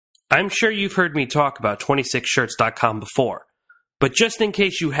I'm sure you've heard me talk about 26shirts.com before, but just in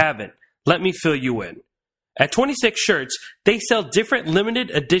case you haven't, let me fill you in. At 26 Shirts, they sell different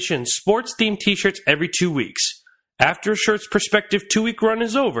limited edition sports-themed t-shirts every 2 weeks. After a shirt's prospective 2-week run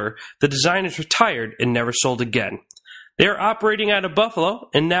is over, the design is retired and never sold again. They are operating out of Buffalo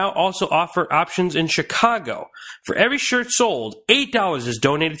and now also offer options in Chicago. For every shirt sold, $8 is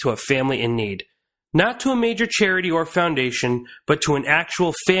donated to a family in need. Not to a major charity or foundation, but to an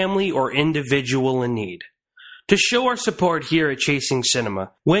actual family or individual in need. To show our support here at Chasing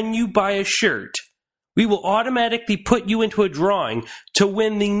Cinema, when you buy a shirt, we will automatically put you into a drawing to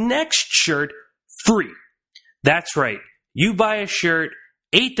win the next shirt free. That's right. You buy a shirt,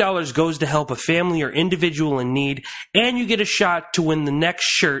 $8 goes to help a family or individual in need, and you get a shot to win the next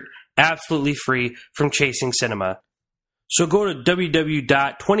shirt absolutely free from Chasing Cinema. So go to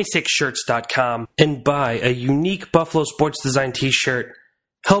www.26shirts.com and buy a unique Buffalo Sports Design t-shirt,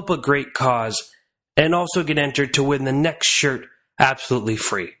 help a great cause, and also get entered to win the next shirt absolutely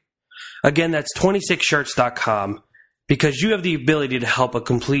free. Again, that's 26shirts.com, because you have the ability to help a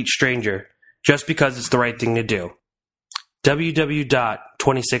complete stranger just because it's the right thing to do.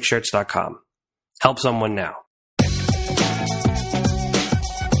 www.26shirts.com. Help someone now.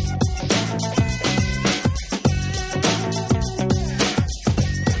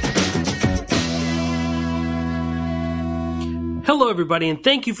 Hello, everybody, and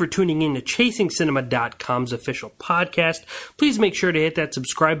thank you for tuning in to ChasingCinema.com's official podcast. Please make sure to hit that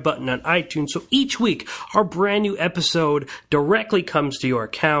subscribe button on iTunes so each week our brand new episode directly comes to your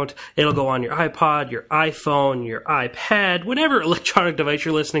account. It'll go on your iPod, your iPhone, your iPad, whatever electronic device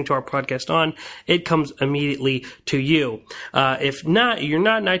you're listening to our podcast on, it comes immediately to you. If not, you're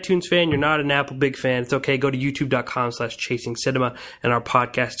not an iTunes fan, you're not an Apple Big fan, it's okay. Go to youtube.com/ChasingCinema, and our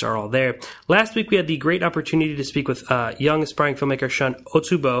podcasts are all there. Last week we had the great opportunity to speak with young aspiring filmmaker Sean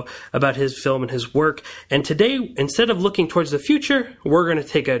Otsubo about his film and his work. And today, instead of looking towards the future, we're going to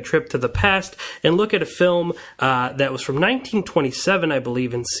take a trip to the past and look at a film that was from 1927, I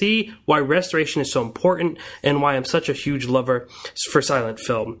believe, and see why restoration is so important and why I'm such a huge lover for silent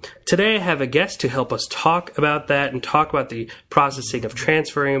film. Today, I have a guest to help us talk about that and talk about the processing of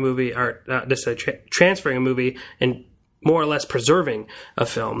transferring a movie, or transferring a movie and more or less preserving a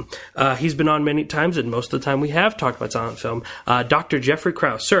film. He's been on many times, and most of the time we have talked about silent film. Dr. Jeffrey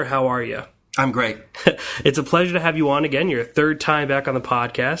CROUSE. Sir, how are you? I'm great. It's a pleasure to have you on again. Your third time back on the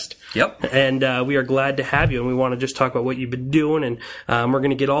podcast. Yep. And we are glad to have you, and we want to just talk about what you've been doing, and we're going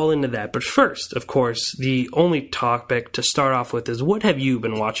to get all into that. But first, of course, the only topic to start off with is, what have you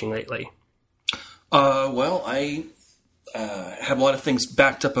been watching lately? Well, I have a lot of things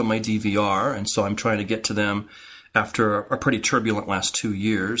backed up on my DVR, and so I'm trying to get to them after a pretty turbulent last 2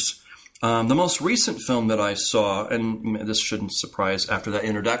 years. The most recent film that I saw, and this shouldn't surprise after that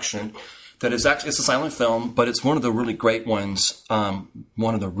introduction, that is actually, it's a silent film, but it's one of the really great ones, ever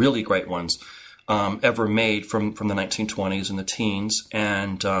made from the 1920s and the teens.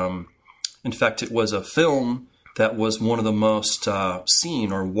 And in fact, it was a film that was one of the most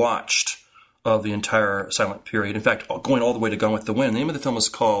seen or watched of the entire silent period. In fact, going all the way to Gone with the Wind. The name of the film is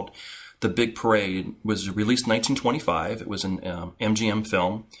called The Big Parade. It was released in 1925. It was an MGM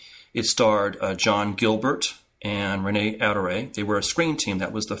film. It starred John Gilbert and Renee Adoree. They were a screen team.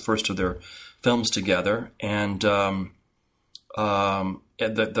 That was the first of their films together. And the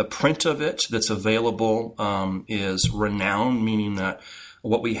print of it that's available is renowned, meaning that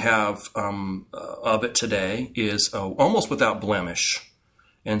what we have of it today is almost without blemish.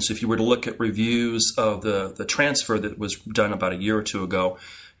 And so if you were to look at reviews of the transfer that was done about a year or two ago,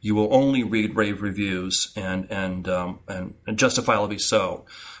 you will only read rave reviews, and justifiably so.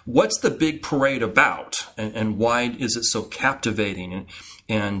 What's the Big Parade about, and why is it so captivating,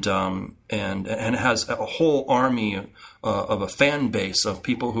 and it has a whole army of a fan base of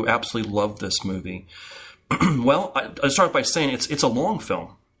people who absolutely love this movie? Well, I start by saying it's a long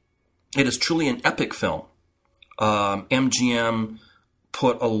film. It is truly an epic film. MGM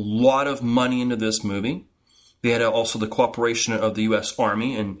put a lot of money into this movie. They had also the cooperation of the U.S.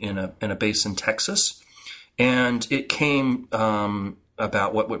 Army in a base in Texas. And it came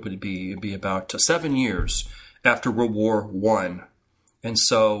about, what would it be? It'd be about 7 years after World War I. And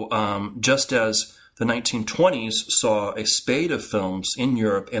so just as the 1920s saw a spate of films in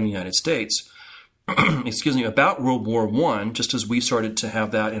Europe and the United States, about World War I, just as we started to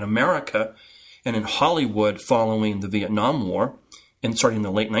have that in America and in Hollywood following the Vietnam War, and starting in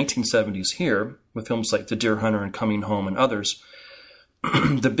the late 1970s here, with films like The Deer Hunter and Coming Home and others.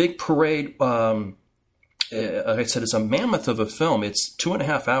 The Big Parade, like I said, is a mammoth of a film. It's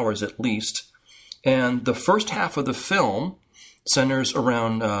 2.5 hours at least. And the first half of the film centers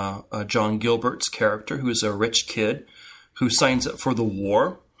around John Gilbert's character, who is a rich kid who signs up for the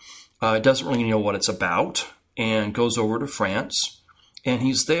war, doesn't really know what it's about, and goes over to France. And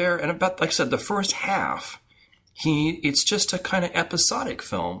he's there, and about, like I said, the first half, it's just a kind of episodic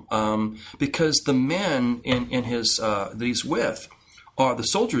film, because the men in his that he's with, or the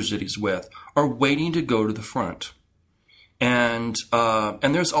soldiers that he's with, are waiting to go to the front. And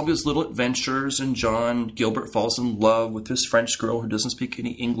there's all these little adventures, and John Gilbert falls in love with this French girl who doesn't speak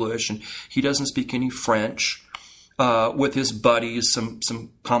any English, and he doesn't speak any French. With his buddies, some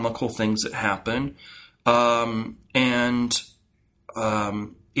comical things that happen, there's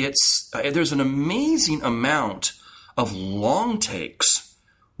an amazing amount of long takes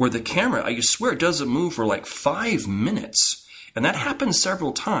where the camera, I swear, doesn't move for like 5 minutes. And that happens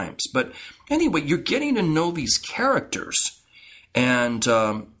several times. But anyway, you're getting to know these characters and,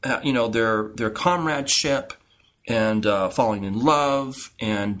 their comradeship and falling in love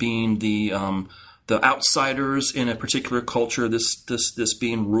and being the outsiders in a particular culture, this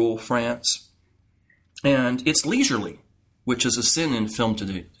being rural France. And it's leisurely, which is a sin in film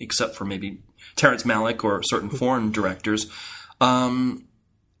today, except for maybe Terrence Malick or certain foreign directors. And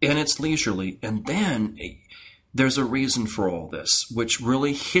it's leisurely. And then there's a reason for all this, which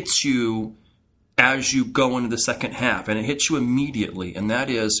really hits you as you go into the second half. And it hits you immediately. And that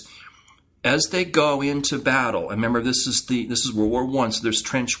is, as they go into battle, and remember, this is World War I, so there's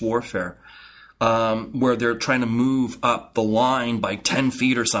trench warfare, where they're trying to move up the line by 10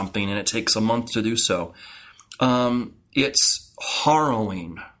 feet or something, and it takes a month to do so. It's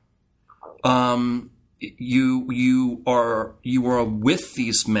harrowing. You are with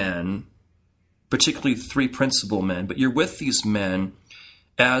these men, particularly 3 principal men, but you're with these men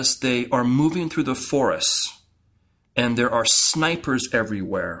as they are moving through the forests, and there are snipers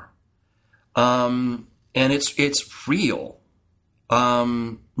everywhere. And it's real.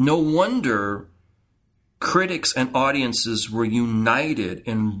 No wonder critics and audiences were united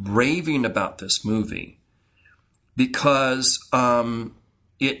in raving about this movie, because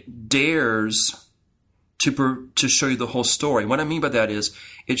it dares to show you the whole story. What I mean by that is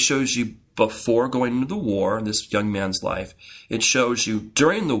it shows you before going into the war, this young man's life. It shows you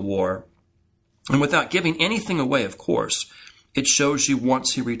during the war, and without giving anything away, of course, it shows you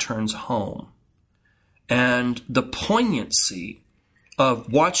once he returns home. And the poignancy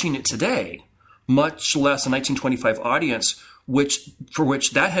of watching it today, much less a 1925 audience, for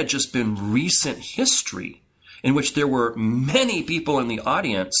which that had just been recent history, in which there were many people in the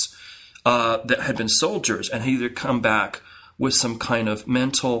audience that had been soldiers and had either come back with some kind of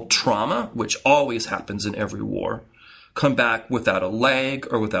mental trauma, which always happens in every war, come back without a leg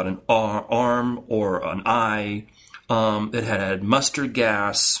or without an arm or an eye, that had mustard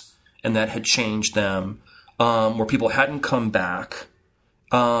gas and that had changed them, where people hadn't come back,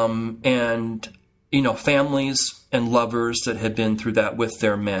 and families and lovers that had been through that with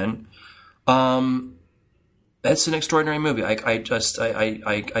their men. That's an extraordinary movie. I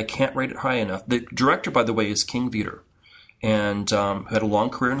can't rate it high enough. The director, by the way, is King Vidor, and who had a long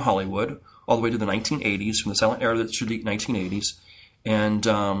career in Hollywood all the way to the 1980s, from the silent era to the 1980s, and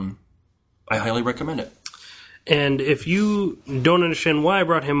I highly recommend it. And if you don't understand why I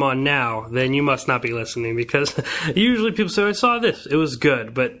brought him on now, then you must not be listening, because usually people say, I saw this, it was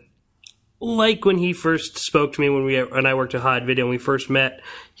good. But like when he first spoke to me when I worked at Hot Video and we first met,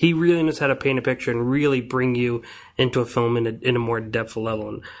 he really knows how to paint a picture and really bring you into a film in a more depth level.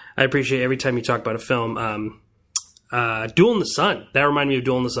 And I appreciate every time you talk about a film. Duel in the Sun, that reminded me of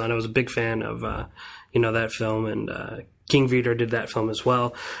Duel in the Sun. I was a big fan of that film, and King Vidor did that film as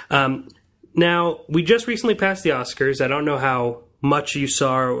well. Now, we just recently passed the Oscars. I don't know how much you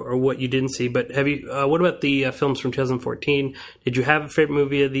saw or what you didn't see, but have you? What about the films from 2014? Did you have a favorite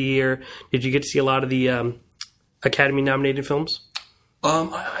movie of the year? Did you get to see a lot of the Academy-nominated films?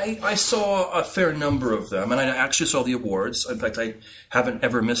 I saw a fair number of them, and I actually saw the awards. In fact, I haven't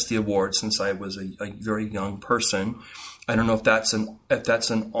ever missed the awards since I was a very young person. I don't know if that's an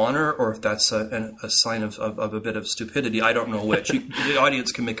honor or if that's a sign of a bit of stupidity. I don't know which. The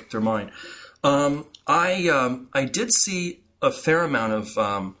audience can make up their mind. I did see a fair amount of,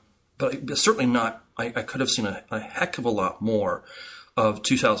 but certainly not. I could have seen a heck of a lot more of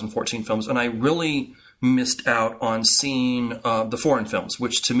 2014 films, and I really missed out on seeing the foreign films,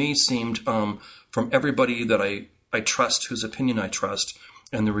 which to me seemed, from everybody that I trust, whose opinion I trust,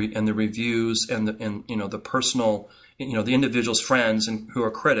 and the reviews and the personal, the individual's friends and who are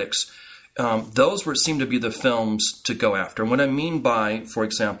critics, those seemed to be the films to go after. And what I mean by, for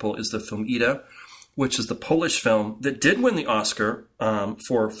example, is the film Ida, which is the Polish film that did win the Oscar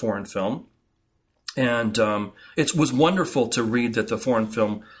for foreign film. And it was wonderful to read that the foreign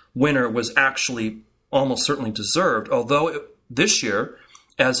film winner was actually almost certainly deserved, although this year,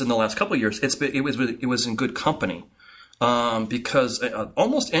 as in the last couple of years, it was in good company. Because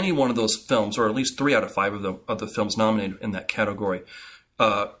almost any one of those films, or at least 3 out of 5 of the films nominated in that category,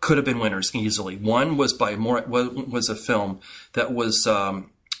 could have been winners easily. One was was a film that was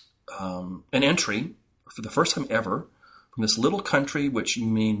an entry for the first time ever from this little country which you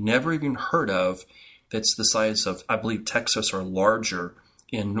may never even heard of. That's the size of, I believe, Texas or larger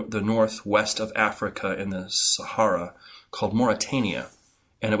in the northwest of Africa in the Sahara, called Mauritania,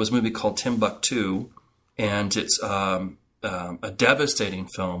 and it was a movie called Timbuktu. And it's a devastating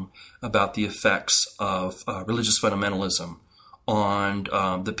film about the effects of religious fundamentalism on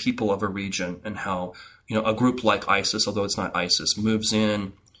the people of a region, and how a group like ISIS, although it's not ISIS, moves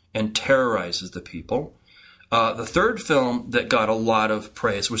in and terrorizes the people. The third film that got a lot of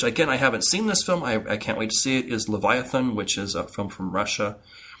praise, which again I haven't seen this film, I can't wait to see it, is Leviathan, which is a film from Russia,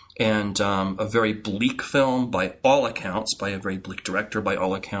 and a very bleak film by all accounts, by a very bleak director by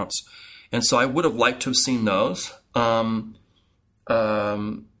all accounts. And so I would have liked to have seen those. The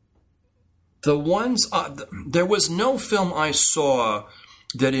ones there was no film I saw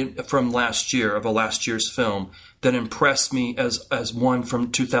from last year, of a last year's film, that impressed me as one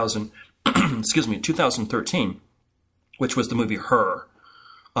from 2013, which was the movie Her,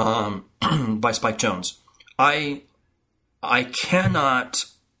 by Spike Jonze. I cannot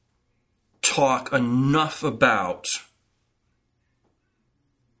talk enough about.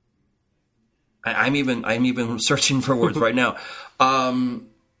 I'm even searching for words right now.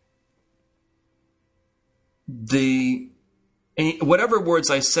 Whatever words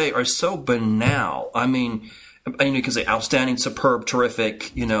I say are so banal. I mean, you can say outstanding, superb,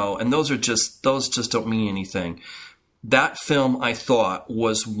 terrific, and those just don't mean anything. That film, I thought,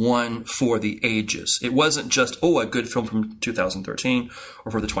 was one for the ages. It wasn't just, a good film from 2013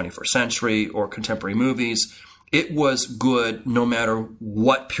 or for the 21st century or contemporary movies. It was good no matter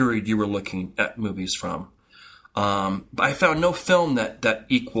what period you were looking at movies from. I found no film that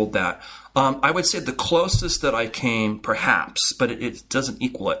equaled that. I would say the closest that I came, perhaps, but it doesn't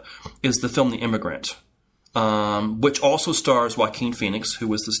equal it, is the film The Immigrant, which also stars Joaquin Phoenix, who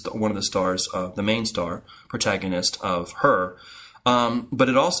was one of the stars, the main star, protagonist of Her. But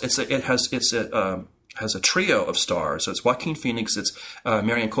it also has a trio of stars. So it's Joaquin Phoenix, it's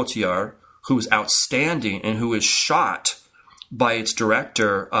Marion Cotillard, who is outstanding and who is shot by its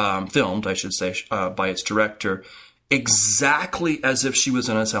director, filmed, I should say, by its director, exactly as if she was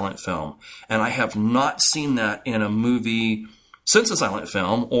in a silent film. And I have not seen that in a movie since a silent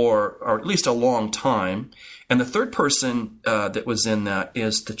film, or at least a long time. And the third person that was in that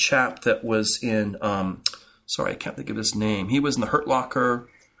is the chap that was in, sorry, I can't think of his name. He was in The Hurt Locker.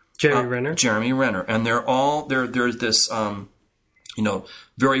 Jeremy Renner. Jeremy Renner. And there's this,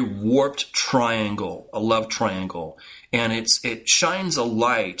 very warped triangle, a love triangle. And it shines a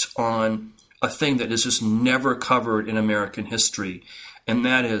light on a thing that is just never covered in American history. And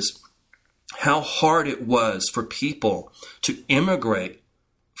that is how hard it was for people to immigrate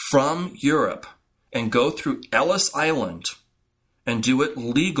from Europe and go through Ellis Island and do it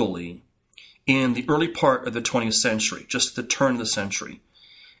legally in the early part of the 20th century, just the turn of the century.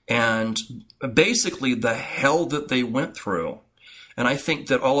 And basically the hell that they went through. And I think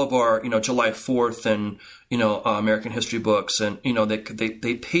that all of our, July 4th and, American history books and,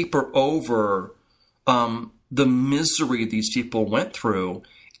 they paper over the misery these people went through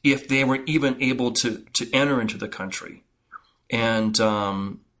if they were even able to enter into the country. And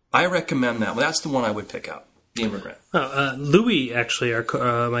I recommend that. Well, that's the one I would pick out, The Immigrant. Louis, actually,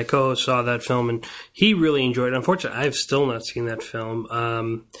 my co-host, saw that film, and he really enjoyed it. Unfortunately, I've still not seen that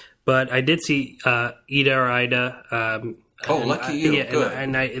film. But I did see Ida or Ida. Lucky you. Yeah, good.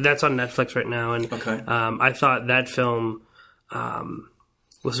 And that's on Netflix right now. And okay. I thought that film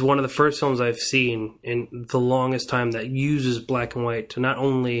was one of the first films I've seen in the longest time that uses black and white to not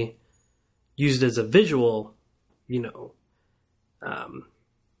only use it as a visual, an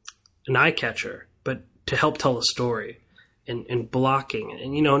eye catcher, but to help tell a story and blocking.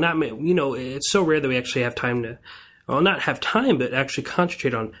 And, it's so rare that we actually have time to, well, not have time, but actually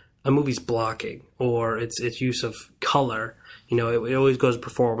concentrate on a movie's blocking or its use of color. It always goes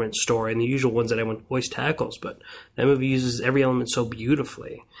performance, story, and the usual ones that everyone always tackles. But that movie uses every element so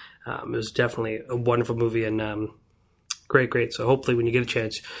beautifully. It was definitely a wonderful movie and great. So hopefully when you get a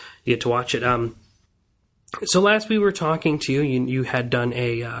chance, you get to watch it. So last we were talking to you, you had done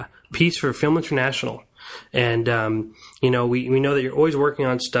a piece for Film International. And, we know that you're always working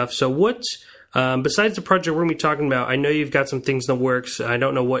on stuff. So besides the project we're going to be talking about, I know you've got some things in the works. I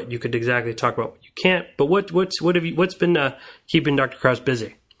don't know what you could exactly talk about. You can't. But what's been keeping Dr. Krause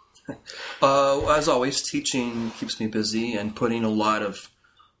busy? As always, teaching keeps me busy and putting a lot of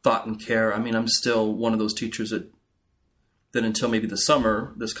thought and care. I mean, I'm still one of those teachers that until maybe this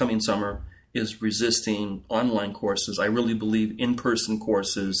coming summer, is resisting online courses. I really believe in-person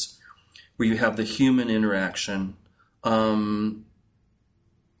courses where you have the human interaction, to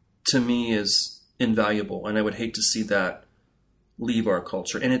me is invaluable. And I would hate to see that leave our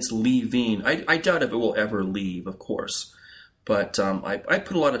culture. And it's leaving. I doubt if it will ever leave, of course. But I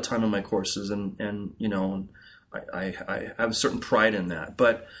put a lot of time in my courses, and you know, I have a certain pride in that.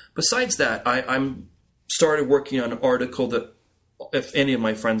 But besides that, I'm started working on an article that, if any of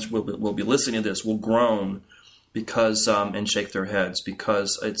my friends will be listening to this, will groan because and shake their heads,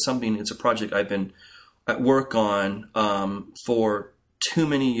 because it's a project I've been at work on for too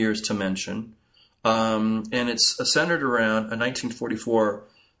many years to mention, and it's centered around a 1944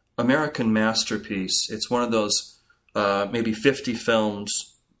 American masterpiece. It's one of those maybe 50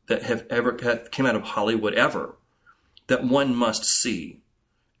 films that came out of Hollywood ever that one must see,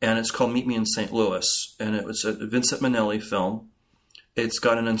 and it's called Meet Me in St. Louis, and it was a Vincent Minnelli film. It's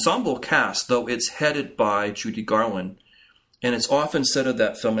got an ensemble cast, though it's headed by Judy Garland. And it's often said of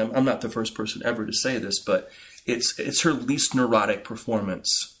that film, I'm not the first person ever to say this, but it's her least neurotic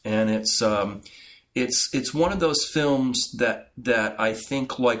performance. And it's one of those films that I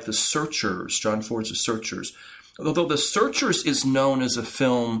think, like The Searchers, John Ford's The Searchers, although The Searchers is known as a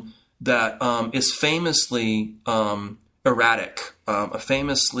film that is famously erratic,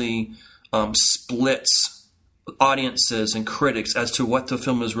 famously splits audiences and critics as to what the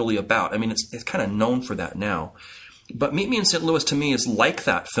film is really about. I mean, it's kind of known for that now. But Meet Me in St. Louis, to me, is like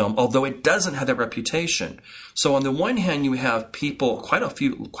that film, although it doesn't have that reputation. So on the one hand, you have people, quite a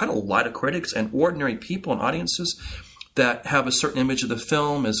lot of critics and ordinary people and audiences that have a certain image of the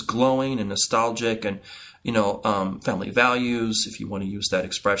film as glowing and nostalgic and, you know, family values, if you want to use that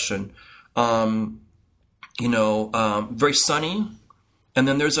expression. Very sunny. And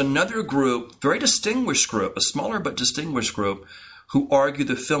then there's another group, very distinguished group, a smaller but distinguished group, who argue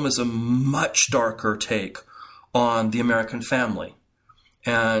the film is a much darker take on the American family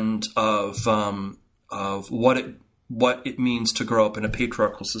and of what it means to grow up in a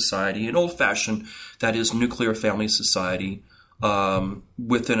patriarchal society, an old-fashioned, that is, nuclear family society,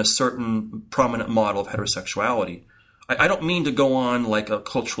 within a certain prominent model of heterosexuality. I don't mean to go on like a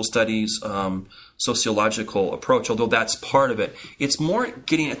cultural studies, sociological approach, although that's part of it. It's more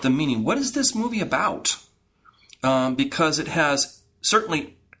getting at the meaning. What is this movie about? Because it has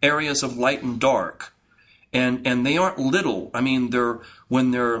certainly areas of light and dark, and they aren't little. I mean,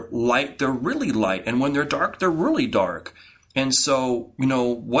 when they're light, they're really light, and when they're dark, they're really dark. And so, you know,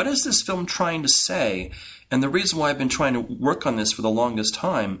 what is this film trying to say? And the reason why I've been trying to work on this for the longest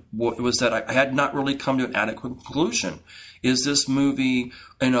time was that I had not really come to an adequate conclusion. Is this movie,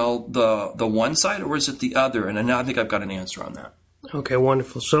 you know, the one side, or is it the other? And now I think I've got an answer on that. Okay,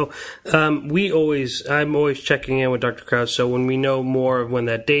 wonderful. So I'm always checking in with Dr. Krause. So when we know more of when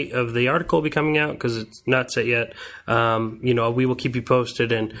that date of the article will be coming out, because it's not set yet, we will keep you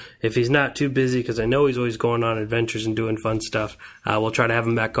posted. And if he's not too busy, because I know he's always going on adventures and doing fun stuff, we'll try to have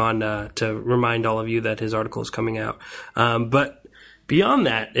him back on to remind all of you that his article is coming out. But beyond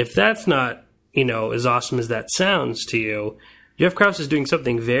that, if that's not, you know, as awesome as that sounds to you, Jeff Krause is doing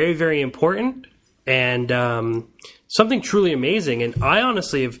something very, very important and something truly amazing. And I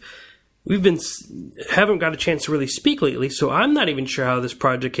honestly haven't got a chance to really speak lately, so I'm not even sure how this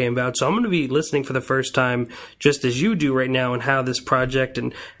project came about. So I'm going to be listening for the first time, just as you do right now, and how this project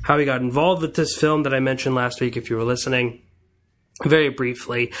and how he got involved with this film that I mentioned last week, if you were listening. Very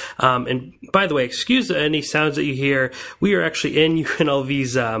briefly. And by the way, excuse any sounds that you hear. We are actually in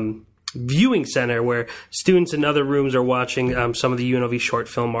UNLV's viewing center, where students in other rooms are watching some of the UNLV short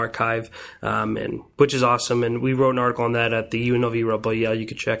film archive, and which is awesome. And we wrote an article on that at the UNLV Rebel Yell. You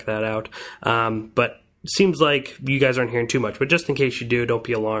could check that out. But it seems like you guys aren't hearing too much, but just in case you do, don't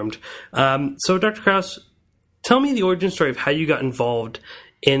be alarmed. So Dr. Krause, tell me the origin story of how you got involved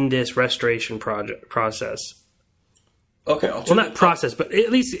in this restoration process. Okay. But at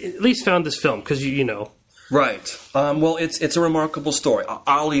least found this film, because you know. Right. Well, it's a remarkable story.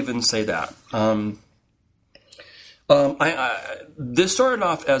 I'll even say that. This started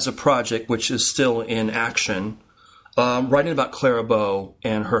off as a project which is still in action, writing about Clara Bow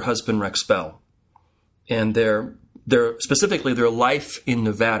and her husband Rex Bell, and their specifically their life in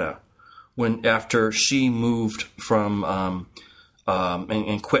Nevada after she moved from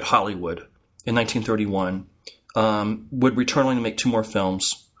and quit Hollywood in 1931, would return only to make 2 more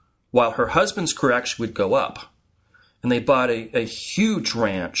films. while her husband's career actually would go up. And they bought a huge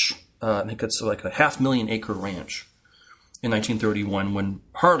ranch. I think it's like a 500,000 acre ranch in 1931 when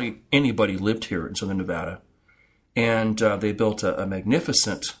hardly anybody lived here in southern Nevada. And they built a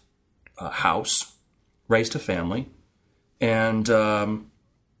magnificent house, raised a family, and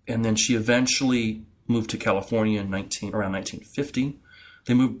then she eventually moved to California around 1950.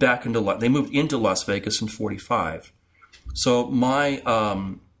 They moved into Las Vegas in 45. So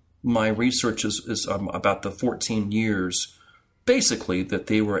my research is about the 14 years, basically, that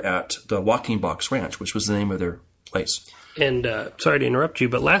they were at the Walking Box Ranch, which was the name of their place. And sorry to interrupt you,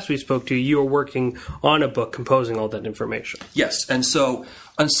 but last we spoke to you, you were working on a book composing all that information. Yes, and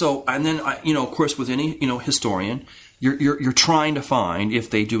then of course, with any historian, you're trying to find, if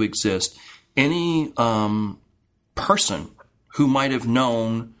they do exist, any person who might have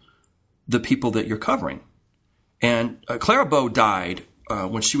known the people that you're covering. And Clara Bow died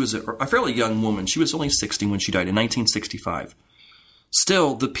when she was a fairly young woman. She was only 60 when she died in 1965.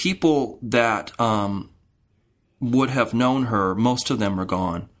 Still, the people that would have known her, most of them are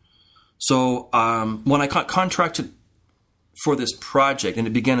gone. So when I got contracted for this project, and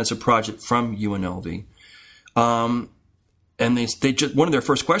it began as a project from UNLV, and they just, one of their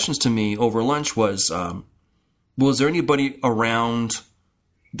first questions to me over lunch was there anybody around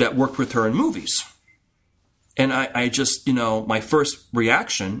that worked with her in movies? And I just, my first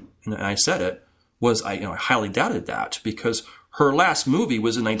reaction, and I said it, was I highly doubted that, because her last movie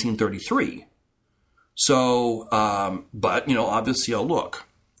was in 1933. So, but, obviously I'll look.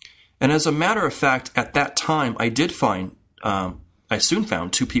 And as a matter of fact, at that time, I soon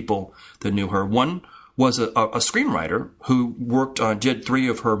found two people that knew her. One was a screenwriter who did 3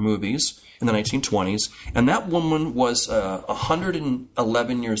 of her movies in the 1920s. And that woman was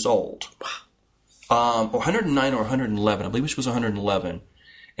 111 years old. 109 or 111. I believe she was 111.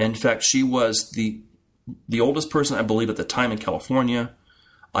 And in fact, she was the oldest person, I believe, at the time in California.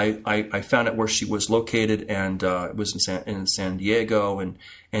 I found out where she was located, and it was in San Diego,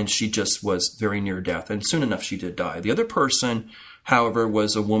 and she just was very near death. And soon enough, she did die. The other person, however,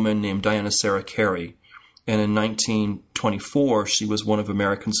 was a woman named Diana Sarah Carey. And in 1924, she was one of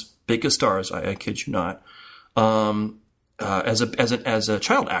America's biggest stars. I kid you not. As a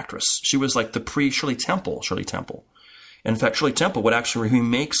child actress, she was like the pre-Shirley Temple. And in fact, Shirley Temple would actually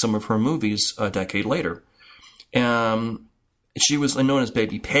remake some of her movies a decade later. She was known as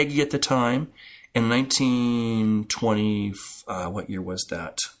Baby Peggy at the time. In 1920, what year was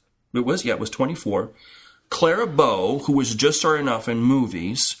that? It was 24. Clara Bow, who was just starting off in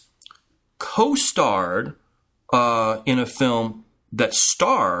movies, co-starred in a film that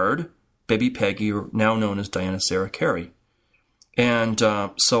starred Baby Peggy, or now known as Diana Sarah Carey. And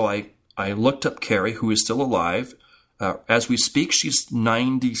so I looked up Carey, who is still alive. As we speak, she's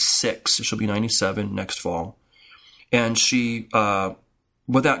 96. She'll be 97 next fall. And she,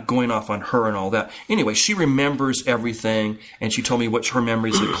 without going off on her and all that, anyway, she remembers everything, and she told me what her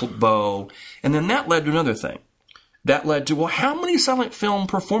memories of Bow. And then that led to another thing. That led to, well, how many silent film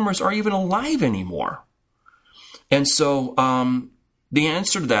performers are even alive anymore? And so the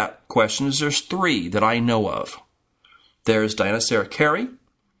answer to that question is there's 3 that I know of. There's Diana Sarah Carey.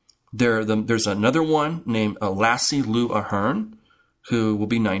 There's another one named Lassie Lou Ahern, who will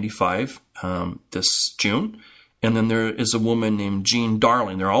be 95 this June. And then there is a woman named Jean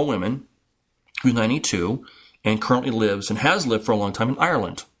Darling. They're all women, who's 92 and currently lives and has lived for a long time in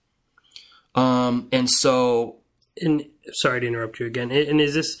Ireland. And so... sorry to interrupt you again. And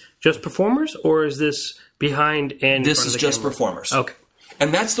is this just performers, or is this behind and This is just performers. Okay.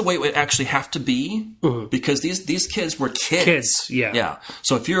 And that's the way it would actually have to be, because these kids were kids. Yeah. Yeah.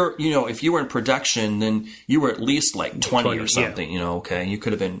 So if if you were in production, then you were at least like 20 or something, okay? You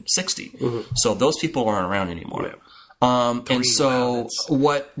could have been 60. So those people aren't around anymore. Yeah. And so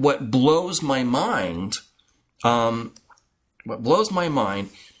what blows my mind,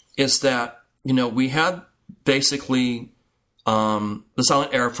 is that, we had basically the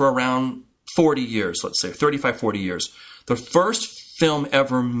silent era for around 40 years, let's say 35, 40 years. The first film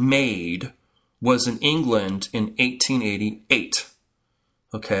ever made was in England in 1888.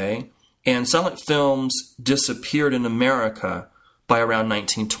 Okay? And silent films disappeared in America by around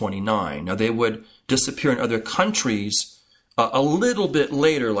 1929. Now, they would disappear in other countries a little bit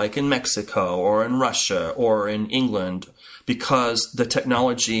later, like in Mexico or in Russia or in England, because the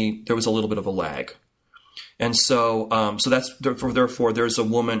technology, there was a little bit of a lag. And so, therefore, there's a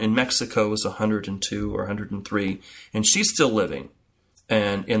woman in Mexico who's 102 or 103, and she's still living.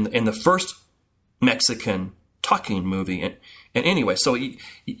 And in the first Mexican talking movie, and anyway, so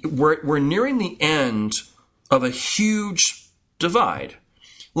we're nearing the end of a huge divide.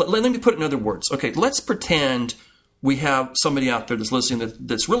 let me put it in other words. Okay, let's pretend we have somebody out there that's listening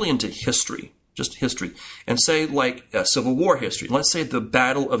that's really into history, just history, and say like Civil War history. Let's say the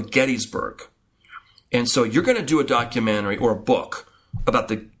Battle of Gettysburg. And so you're going to do a documentary or a book about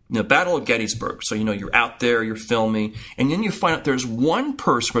the Battle of Gettysburg. So, you're out there, you're filming, and then you find out there's one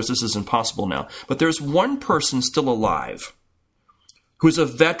person, of course this is impossible now, but there's one person still alive who's a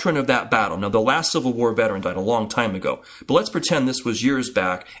veteran of that battle. Now, the last Civil War veteran died a long time ago, but let's pretend this was years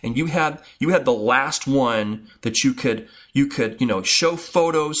back, and you had the last one that you could show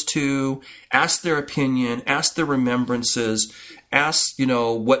photos to, ask their opinion, ask their remembrances, ask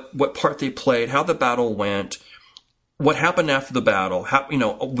what part they played, how the battle went, what happened after the battle, how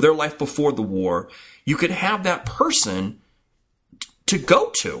their life before the war. You could have that person to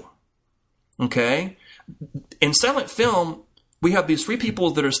go to. Okay, in silent film, we have these three people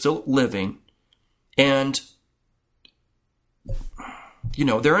that are still living, and,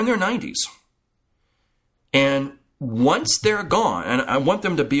 they're in their 90s. And once they're gone, and I want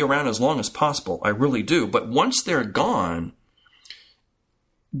them to be around as long as possible, I really do, but once they're gone,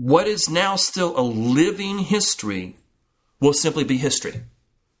 what is now still a living history will simply be history.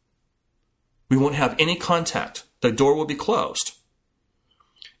 We won't have any contact. The door will be closed.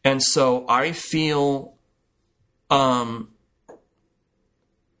 And so I feel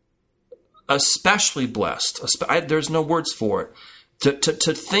especially blessed. There's no words for it.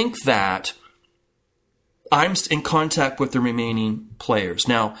 To think that I'm in contact with the remaining players.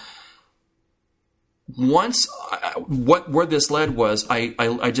 Now, where this led was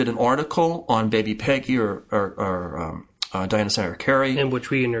I did an article on Baby Peggy or Diana Sarah Carey. In which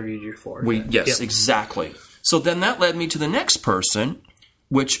we interviewed you for. Yes, yep. Exactly. So then that led me to the next person,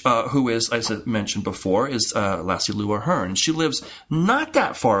 which who is, as I mentioned before, is Lassie Lou Ahern. She lives not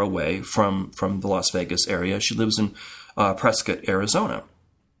that far away from the Las Vegas area. She lives in Prescott, Arizona.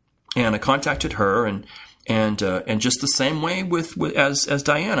 And I contacted her, and just the same way as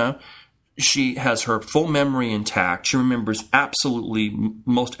Diana, she has her full memory intact. She remembers absolutely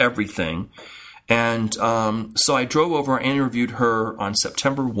most everything. And so I drove over and interviewed her on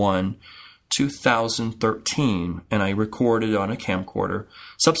September 1, 2013, and I recorded on a camcorder.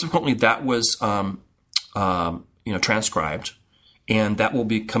 Subsequently, that was transcribed, and that will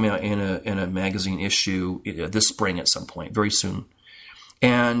be coming out in a magazine issue this spring at some point, very soon.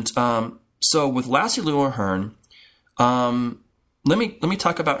 And so with Lassie Lou Ahern, let me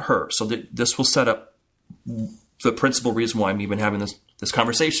talk about her. So that this will set up the principal reason why I'm even having this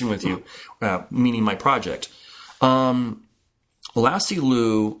conversation with you, meaning my project. Lassie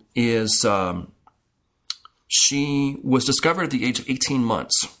Lou is, she was discovered at the age of 18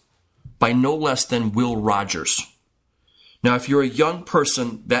 months by no less than Will Rogers. Now, if you're a young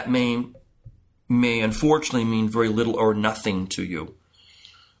person, that may unfortunately mean very little or nothing to you.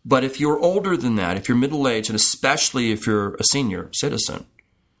 But if you're older than that, if you're middle-aged, and especially if you're a senior citizen,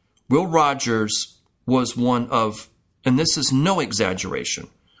 Will Rogers was one of, and this is no exaggeration,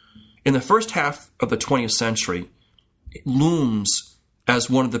 in the first half of the 20th century, looms as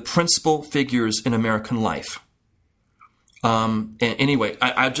one of the principal figures in American life. And anyway,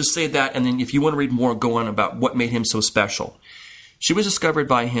 I'll just say that, and then if you want to read more, go on about what made him so special. She was discovered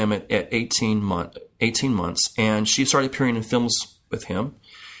by him at 18 months, and she started appearing in films with him,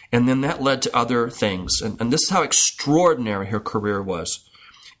 and then that led to other things. And this is how extraordinary her career was.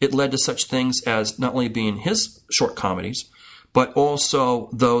 It led to such things as not only being his short comedies, but also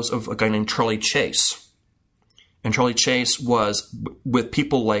those of a guy named Charlie Chase. And Charlie Chase was with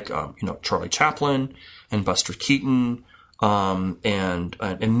people like, Charlie Chaplin and Buster Keaton, and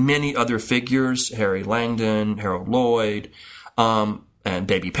many other figures, Harry Langdon, Harold Lloyd, and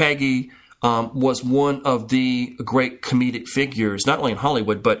Baby Peggy, was one of the great comedic figures, not only in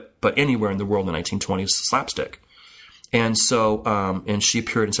Hollywood, but anywhere in the world in the 1920s, slapstick. And so, and she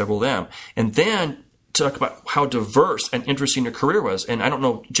appeared in several of them. And then to talk about how diverse and interesting her career was. And I don't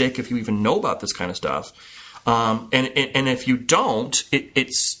know, Jake, if you even know about this kind of stuff. And if you don't,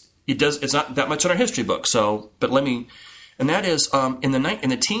 it's not that much in our history book. So, but and that is, in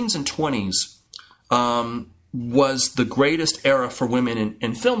the teens and 20s, was the greatest era for women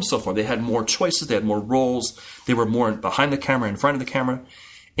in film so far. They had more choices, they had more roles, they were more behind the camera, in front of the camera,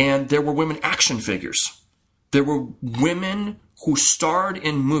 and there were women action figures. There were women who starred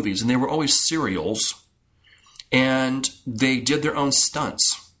in movies, and they were always serials, and they did their own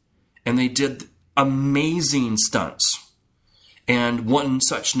stunts, and they did amazing stunts. And one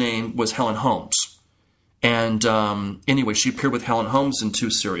such name was Helen Holmes. And anyway, she appeared with Helen Holmes in 2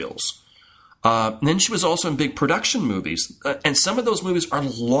 serials. And then she was also in big production movies. And some of those movies are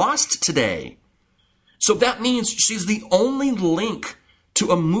lost today. So that means she's the only link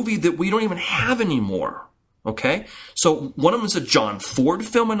to a movie that we don't even have anymore. Okay? So one of them is a John Ford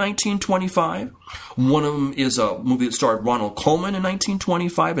film in 1925. One of them is a movie that starred Ronald Colman in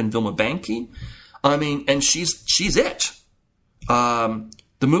 1925 and Vilma Banky. I mean, and she's it.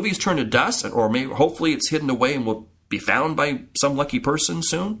 The movie's turned to dust, or maybe hopefully it's hidden away and will be found by some lucky person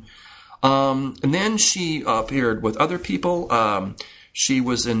soon. And then she appeared with other people. She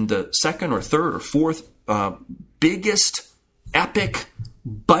was in the second or third or fourth biggest epic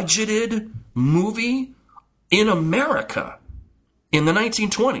budgeted movie in America in the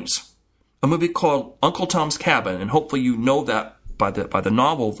 1920s. A movie called Uncle Tom's Cabin, and hopefully you know that by the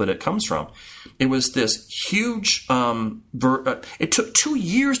novel that it comes from. It was this huge. It took 2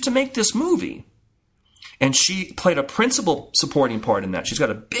 years to make this movie, and she played a principal supporting part in that. She's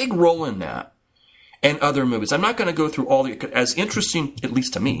got a big role in that, and other movies. I'm not going to go through all as interesting, at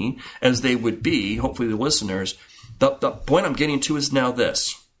least to me, as they would be. Hopefully, the listeners. The point I'm getting to is now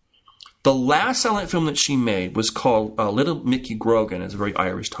this. The last silent film that she made was called Little Mickey Grogan. It's a very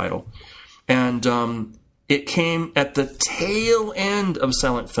Irish title, and it came at the tail end of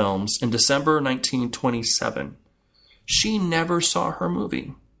silent films in December 1927. She never saw her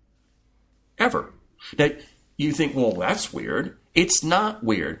movie. Ever. Now, you think, well, that's weird. It's not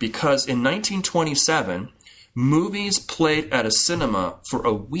weird, because in 1927, movies played at a cinema for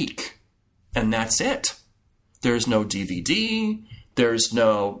a week, and that's it. There's no DVD. There's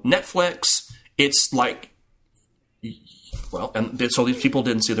no Netflix. It's like, well, and so these people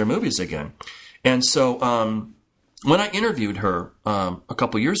didn't see their movies again. And so when I interviewed her a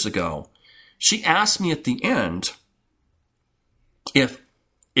couple years ago, she asked me at the end if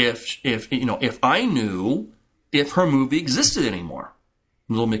I knew if her movie existed anymore,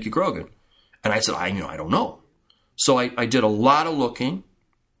 Little Mickey Grogan. And I said, I don't know. So I did a lot of looking,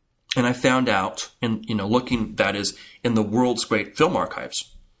 and I found out, looking, that is, in the world's great film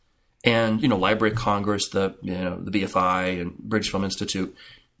archives, and Library of Congress, the BFI and British Film Institute,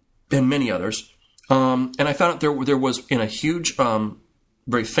 and many others. And I found out there was in a huge,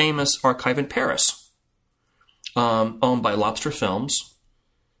 very famous archive in Paris, owned by Lobster Films,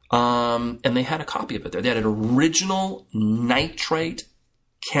 and they had a copy of it there. They had an original nitrate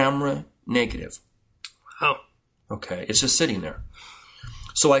camera negative. Wow. Okay, it's just sitting there.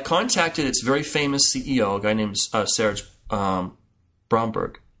 So I contacted its very famous CEO, a guy named Serge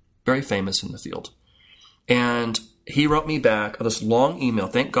Bromberg, very famous in the field. And he wrote me back this long email.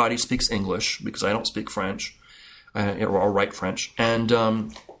 Thank God he speaks English, because I don't speak French or write French.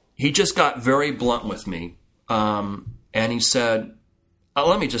 And he just got very blunt with me. And he said,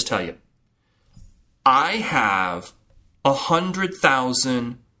 let me just tell you, I have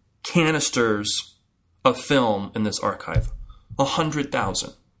 100,000 canisters of film in this archive.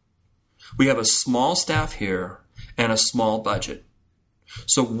 100,000. We have a small staff here and a small budget.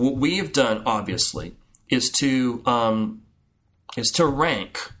 So what we have done, obviously, is to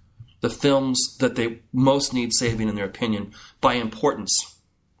rank the films that they most need saving, in their opinion, by importance.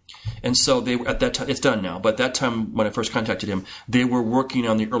 And so they at that time, it's done now, but at that time when I first contacted him, they were working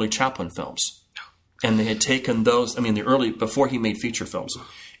on the early Chaplin films, and they had taken those. The early, before he made feature films,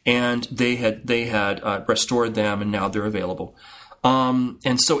 and they had restored them, and now they're available.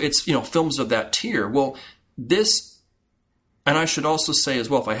 And so it's films of that tier. Well, this. And I should also say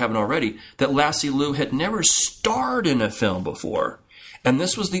as well, if I haven't already, that Lassie Lou had never starred in a film before. And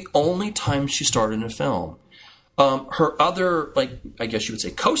this was the only time she starred in a film. Her other, I guess you would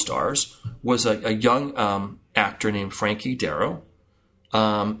say, co-stars was a young actor named Frankie Darrow.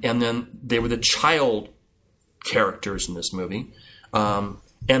 And then they were the child characters in this movie. And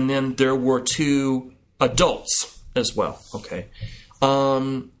then there were 2 adults as well. Okay.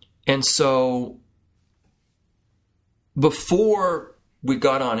 And so before we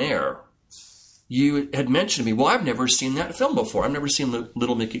got on air, you had mentioned to me, well, I've never seen that film before. I've never seen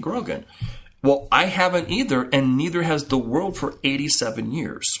Little Mickey Grogan. Well, I haven't either, and neither has the world for 87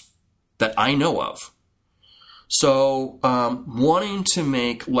 years that I know of. So, wanting to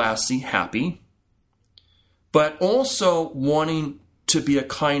make Lassie happy, but also wanting to be a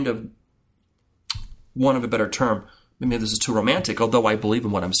kind of, one of a better term, maybe this is too romantic, although I believe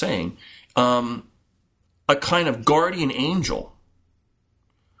in what I'm saying, a kind of guardian angel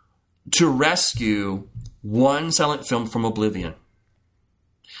to rescue one silent film from oblivion.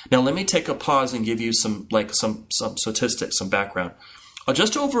 Now, let me take a pause and give you some statistics, some background.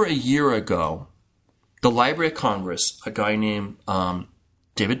 Just over a year ago, the Library of Congress, a guy named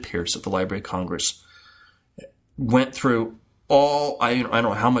David Pierce at the Library of Congress, went through all, I don't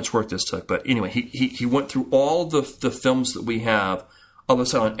know how much work this took, but anyway, he went through all the films that we have of the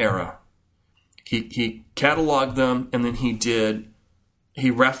silent era. He cataloged them, and then he did he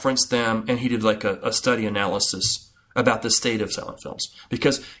referenced them, and he did like a study analysis about the state of silent films,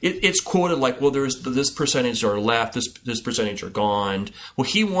 because it's quoted like, well, there's this percentage are left, this percentage are gone. Well,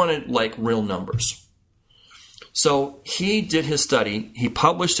 he wanted like real numbers. So he did his study. He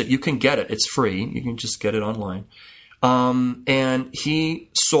published it. You can get it. It's free. You can just get it online. And he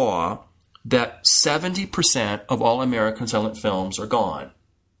saw that 70% of all American silent films are gone.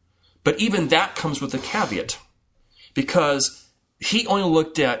 But even that comes with a caveat, because he only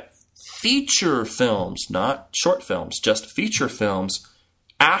looked at feature films, not short films, just feature films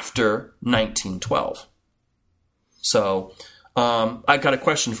after 1912. So I got a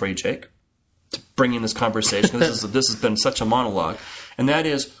question for you, Jake, to bring in this conversation. This has been such a monologue. And that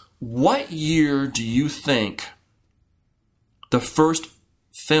is, what year do you think the first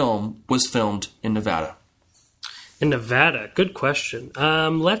film was filmed in Nevada? In Nevada? Good question.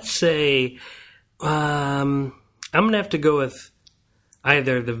 Let's say I'm going to have to go with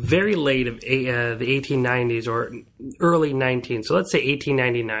either the very late of the 1890s or early 19. So let's say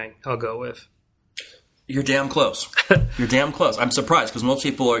 1899 I'll go with. You're damn close. You're damn close. I'm surprised, because most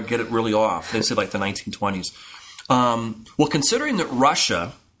people get it really off. They say like the 1920s. Well, considering that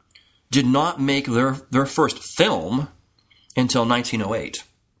Russia did not make their first film until 1908.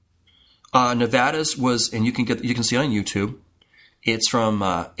 Nevada's was, and you can see it on YouTube. It's from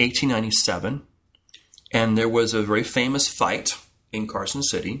 1897, and there was a very famous fight in Carson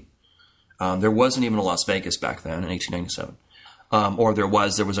City. There wasn't even a Las Vegas back then in 1897, or there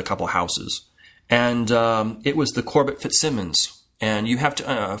was a couple houses, and it was the Corbett Fitzsimmons. And you have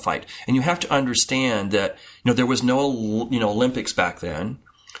to fight, and you have to understand that there was no Olympics back then.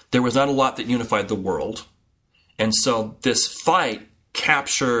 There was not a lot that unified the world, and so this fight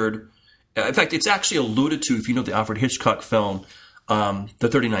captured. In fact, it's actually alluded to, if you know the Alfred Hitchcock film, The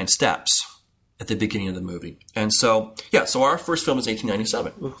 39 Steps, at the beginning of the movie. And so, so our first film is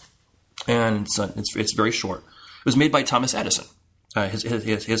 1897. And it's very short. It was made by Thomas Edison,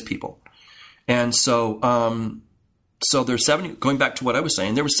 his people. And so, there's 70, going back to what I was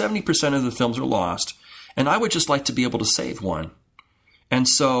saying, there was 70% of the films are lost. And I would just like to be able to save one. And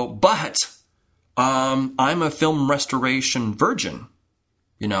so, but I'm a film restoration virgin.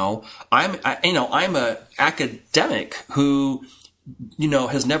 I'm a academic who,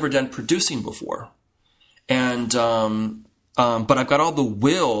 has never done producing before. And, but I've got all the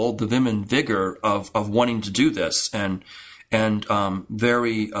will, the vim and vigor of wanting to do this and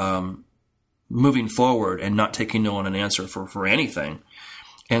very, moving forward and not taking no on an answer for anything.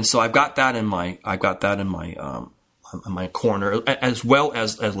 And so I've got that in my corner, as well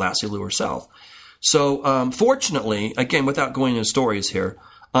as Lassie Lou herself. So, fortunately, again, without going into stories here,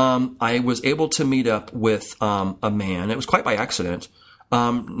 I was able to meet up with a man. It was quite by accident,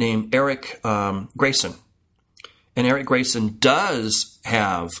 named Eric Grayson. And Eric Grayson does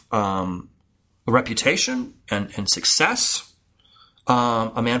have a reputation and success.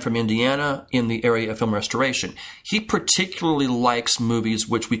 A man from Indiana in the area of film restoration. He particularly likes movies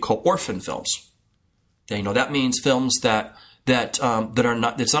which we call orphan films. That means films that are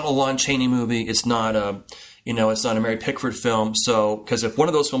not. It's not a Lon Chaney movie. It's not a. It's not a Mary Pickford film. So, because if one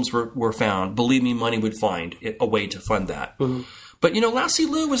of those films were found, believe me, money would find a way to fund that. Mm-hmm. But, Lassie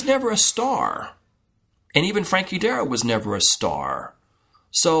Lou was never a star. And even Frankie Darro was never a star.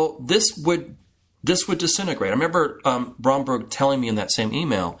 So this would disintegrate. I remember Bromberg telling me in that same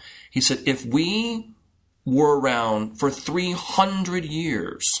email, he said, if we were around for 300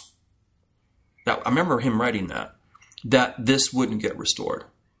 years, I remember him writing that this wouldn't get restored.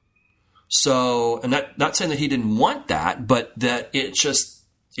 So, and not saying that he didn't want that, but that it just,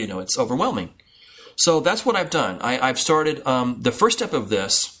 it's overwhelming. So that's what I've done. I've started, the first step of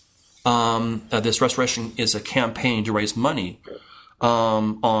this restoration is a campaign to raise money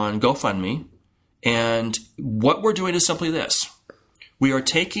on GoFundMe. And what we're doing is simply this. We are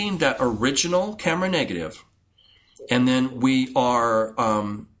taking that original camera negative, and then we're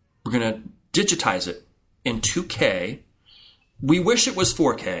going to digitize it in 2K. We wish it was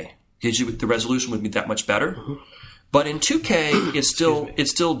 4K. The resolution would be that much better. Mm-hmm. But in 2K, it's still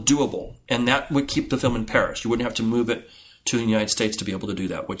doable, and that would keep the film in Paris. You wouldn't have to move it to the United States to be able to do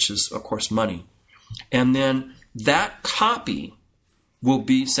that, which is, of course, money. And then that copy will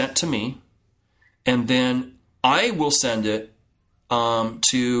be sent to me, and then I will send it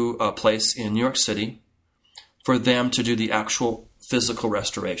to a place in New York City for them to do the actual physical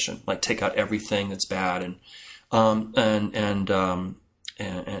restoration, like take out everything that's bad and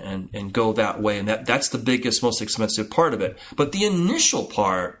go that way. And that's the biggest, most expensive part of it. But the initial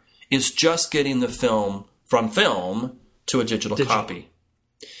part is just getting the film from film to a digital copy.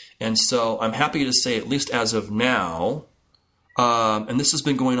 And so I'm happy to say, at least as of now, And this has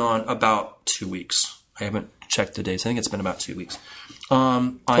been going on about 2 weeks. I haven't checked the days. I think it's been about 2 weeks.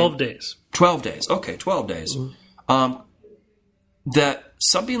 12 days. 12 days. Okay, 12 days. That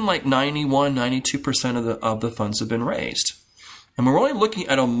something like 91, 92% of the funds have been raised. And we're only looking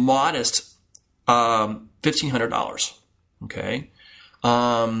at a modest $1,500. Okay?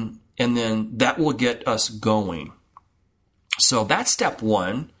 And then that will get us going. So that's step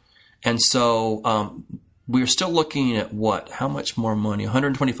one. And so we're still looking at what? How much more money?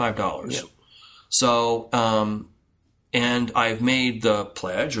 $125. Yep. So, and I've made the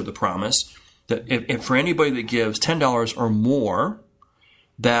pledge or the promise that if for anybody that gives $10 or more,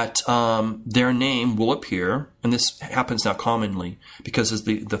 that their name will appear, and this happens now commonly because as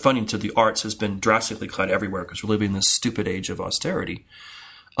the funding to the arts has been drastically cut everywhere because we're living in this stupid age of austerity,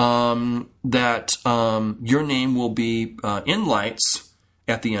 that your name will be in lights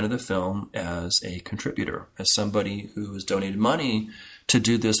at the end of the film as a contributor, as somebody who has donated money to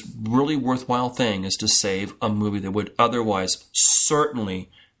do this really worthwhile thing, is to save a movie that would otherwise certainly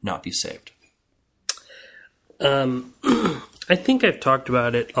not be saved. I think I've talked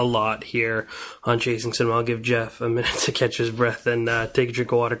about it a lot here on Chasing Cinema. I'll give Jeff a minute to catch his breath and take a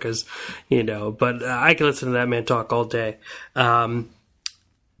drink of water because, but I can listen to that man talk all day.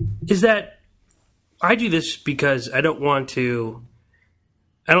 Is that I do this because I don't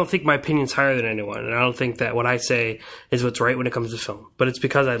think my opinion's higher than anyone, and I don't think that what I say is what's right when it comes to film. But it's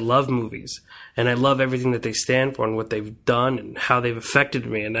because I love movies, and I love everything that they stand for and what they've done and how they've affected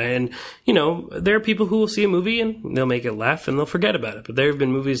me. And there are people who will see a movie and they'll make it laugh and they'll forget about it. But there have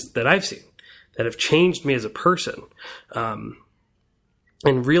been movies that I've seen that have changed me as a person, and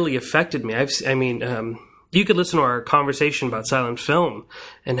really affected me. You could listen to our conversation about silent film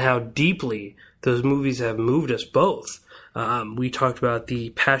and how deeply those movies have moved us both. We talked about The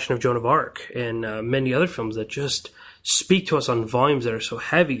Passion of Joan of Arc and many other films that just speak to us on volumes that are so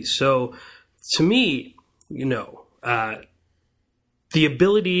heavy. So to me, the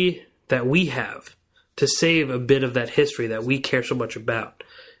ability that we have to save a bit of that history that we care so much about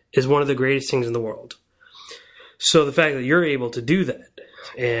is one of the greatest things in the world. So the fact that you're able to do that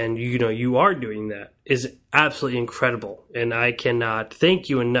and you are doing that is absolutely incredible. And I cannot thank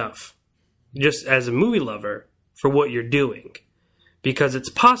you enough, just as a movie lover, for what you're doing, because it's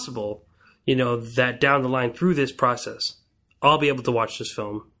possible, that down the line through this process, I'll be able to watch this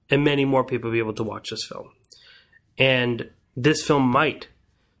film and many more people will be able to watch this film. And this film might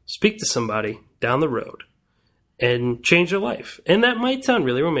speak to somebody down the road and change their life. And that might sound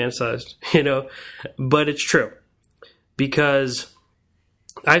really romanticized, but it's true, because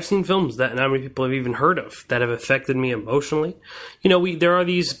I've seen films that not many people have even heard of that have affected me emotionally. There are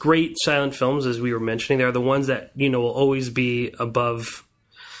these great silent films, as we were mentioning. They're the ones that, will always be above,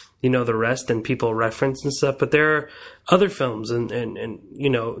 the rest and people reference and stuff. But there are other films and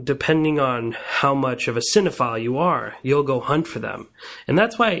depending on how much of a cinephile you are, you'll go hunt for them. And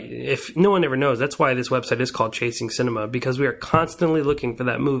that's why, if no one ever knows, that's why this website is called Chasing Cinema, because we are constantly looking for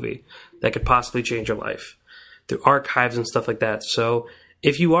that movie that could possibly change your life through archives and stuff like that. So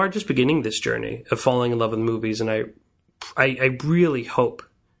if you are just beginning this journey of falling in love with movies, and I really hope,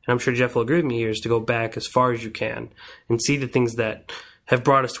 and I'm sure Jeff will agree with me here, is to go back as far as you can and see the things that have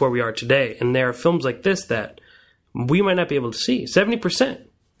brought us to where we are today. And there are films like this that we might not be able to see, 70%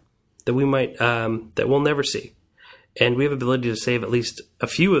 that we might that we'll never see, and we have the ability to save at least a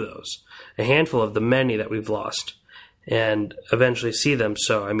few of those, a handful of the many that we've lost, and eventually see them.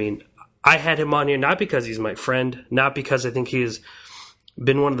 So I had him on here not because he's my friend, not because I think he is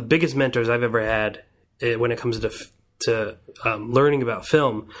been one of the biggest mentors I've ever had when it comes to learning about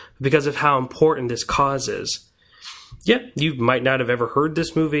film, because of how important this cause is. Yeah, you might not have ever heard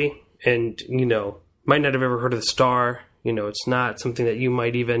this movie, and might not have ever heard of the star. It's not something that you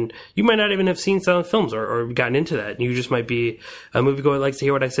might not even have seen silent films or gotten into that. You just might be a moviegoer that likes to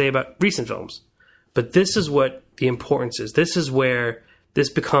hear what I say about recent films. But this is what the importance is. This is where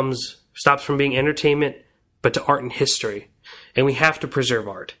this stops from being entertainment, but to art and history. And we have to preserve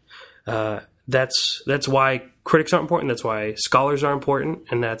art. That's why critics are important. That's why scholars are important.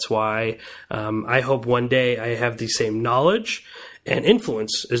 And that's why I hope one day I have the same knowledge and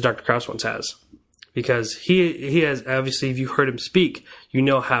influence as Dr. Krause once has. Because he has, obviously, if you heard him speak, you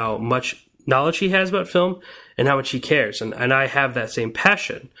know how much knowledge he has about film and how much he cares. And I have that same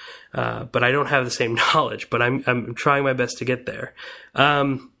passion, but I don't have the same knowledge. But I'm trying my best to get there.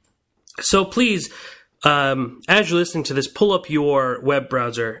 So please, as you're listening to this, pull up your web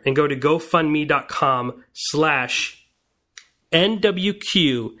browser and go to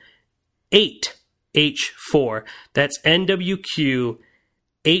GoFundMe.com/NWQ8H4. That's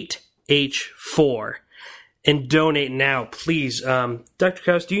NWQ8H4. and donate now, please. Dr.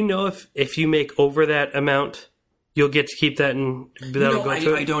 Krause, do you know if you make over that amount, you'll get to keep that and that'll go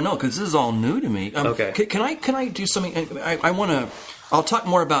to it? I don't know, because this is all new to me. Okay. Can I do something? I want to. I'll talk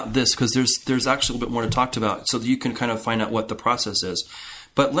more about this because there's actually a little bit more to talk about, so that you can kind of find out what the process is.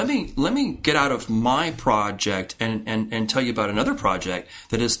 But let me get out of my project and tell you about another project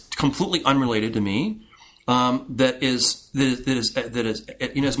that is completely unrelated to me. That is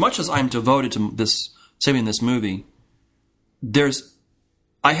as much as I'm devoted to saving this movie,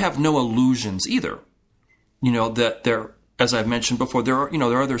 I have no illusions either. That there, as I've mentioned before, there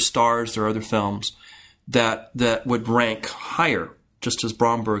are other stars, there are other films that would rank higher, just as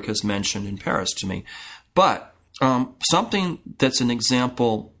Bromberg has mentioned in Paris to me. But something that's an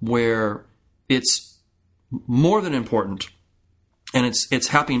example where it's more than important, and it's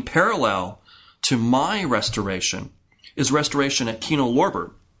happening parallel to my restoration, is restoration at Kino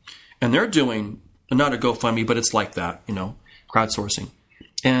Lorber. And they're doing, not a GoFundMe, but it's like that, crowdsourcing.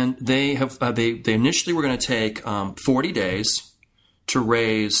 And they initially were going to take 40 days to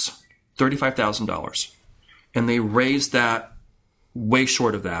raise $35,000. And they raised that way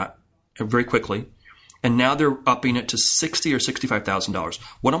short of that very quickly. And now they're upping it to $60,000 or $65,000.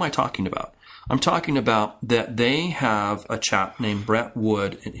 What am I talking about? I'm talking about that they have a chap named Brett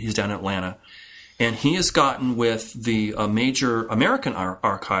Wood. He's down in Atlanta. And he has gotten with the major American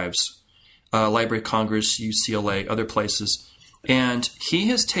archives, Library of Congress, UCLA, other places. And he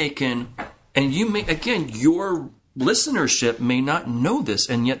has taken, and you may, again, your listenership may not know this,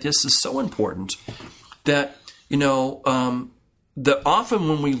 and yet this is so important that, that often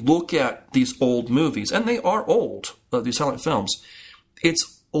when we look at these old movies, and they are old, these silent films,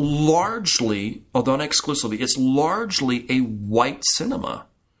 it's largely, although not exclusively, it's largely a white cinema.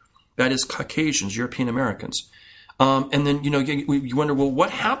 That is Caucasians, European Americans. And then, you wonder, well,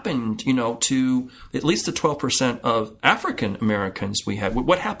 what happened, to at least the 12% of African Americans we had?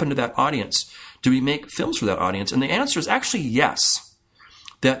 What happened to that audience? Do we make films for that audience? And the answer is actually yes.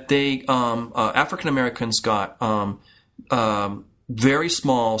 That they, African Americans got very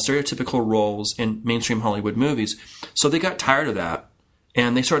small, stereotypical roles in mainstream Hollywood movies. So they got tired of that,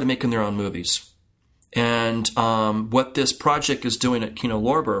 and they started making their own movies. And what this project is doing at Kino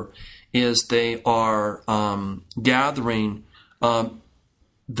Lorber is they are gathering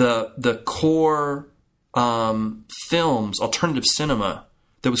the core films, alternative cinema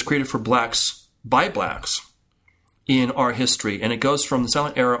that was created for blacks by blacks in our history, and it goes from the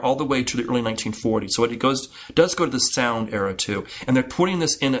silent era all the way to the early 1940s. So it does go to the sound era too, and they're putting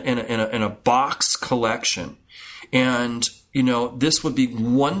this in a box collection, and this would be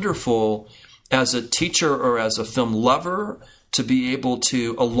wonderful as a teacher or as a film lover to be able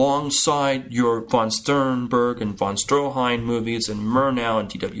to, alongside your von Sternberg and von Stroheim movies and Murnau and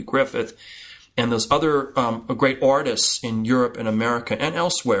D.W. Griffith and those other great artists in Europe and America and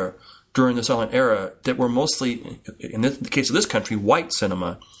elsewhere during the silent era that were mostly, in the case of this country, white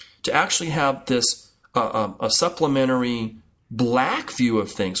cinema, to actually have this a supplementary black view of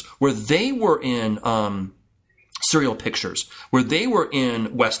things where they were in serial pictures, where they were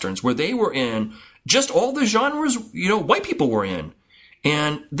in westerns, where they were in just all the genres, white people were in.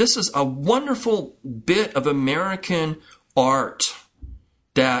 And this is a wonderful bit of American art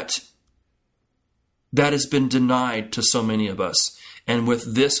that has been denied to so many of us. And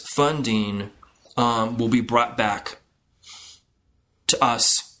with this funding, will be brought back to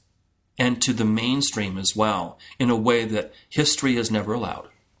us and to the mainstream as well in a way that history has never allowed.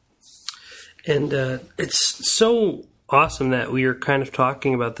 And it's so awesome that we are kind of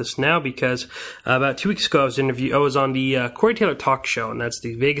talking about this now, because about 2 weeks ago I was on the Corey Taylor Talk Show, and that's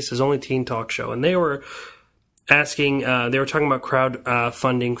the Vegas' only teen talk show, and they were asking, they were talking about crowd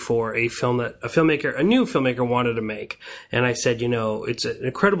funding for a film that a new filmmaker wanted to make. And I said, it's an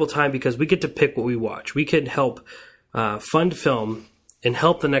incredible time because we get to pick what we watch. We can help fund film and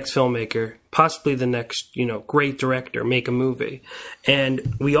help the next filmmaker, possibly the next, great director, make a movie.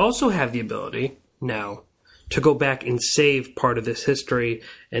 And we also have the ability now to go back and save part of this history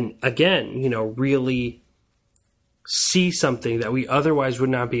and, again, really see something that we otherwise would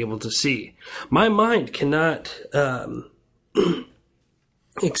not be able to see. My mind cannot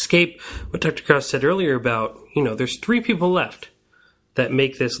escape what Dr. Krause said earlier about, there's 3 people left that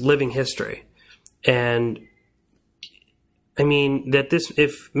make this living history. And I mean,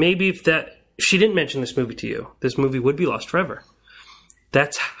 if she didn't mention this movie to you, this movie would be lost forever.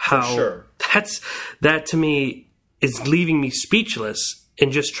 That's how, for sure. That to me is leaving me speechless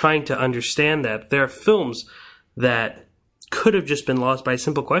in just trying to understand that there are films that could have just been lost by a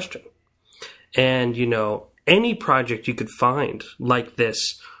simple question. And, any project you could find like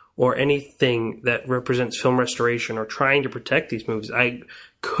this, or anything that represents film restoration or trying to protect these movies, I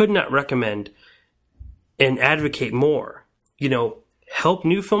could not recommend and advocate more. Help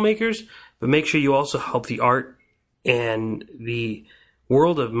new filmmakers, but make sure you also help the art and the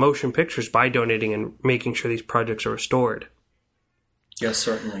world of motion pictures by donating and making sure these projects are restored. Yes,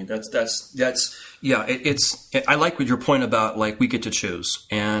 certainly. I like your point about we get to choose,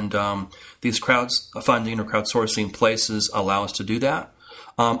 and these crowdfunding or crowdsourcing places allow us to do that.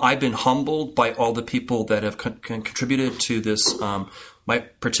 I've been humbled by all the people that have contributed to this my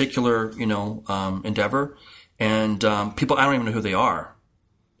particular endeavor, and people I don't even know who they are,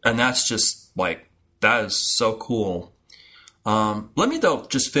 and that's just that is so cool. Let me though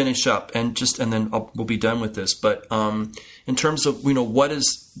just finish up and then we'll be done with this. But in terms of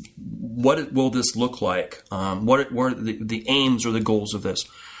what will this look like? What are the aims or the goals of this?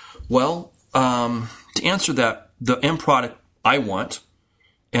 Well, to answer that, the end product I want,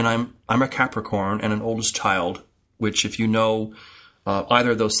 and I'm a Capricorn and an oldest child, which if you know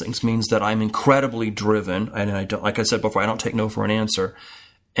either of those things means that I'm incredibly driven, and I don't, like I said before, I don't take no for an answer.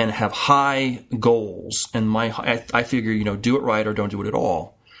 And have high goals, and I figure do it right or don't do it at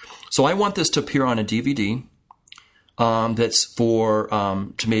all. So I want this to appear on a DVD that's for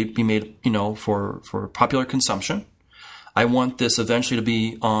be made for popular consumption. I want this eventually to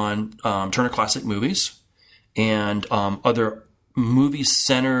be on Turner Classic Movies and other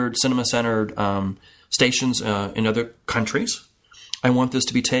cinema centered stations in other countries. I want this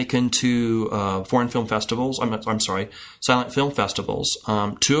to be taken to foreign film festivals. Silent film festivals.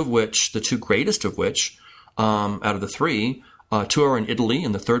 The two greatest of which, out of the three, two are in Italy,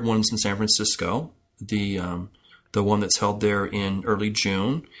 and the third one's in San Francisco. The one that's held there in early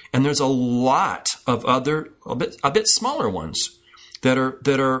June, and there's a lot of other a bit smaller ones that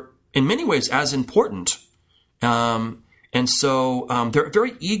are in many ways as important. And so they're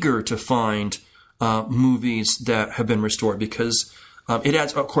very eager to find movies that have been restored because. It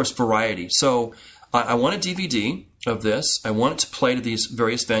adds, of course, variety. So I want a DVD of this. I want it to play to these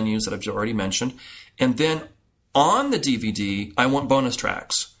various venues that I've already mentioned. And then on the DVD, I want bonus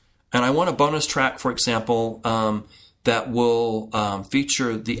tracks. And I want a bonus track, for example, that will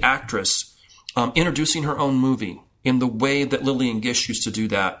feature the actress introducing her own movie in the way that Lillian Gish used to do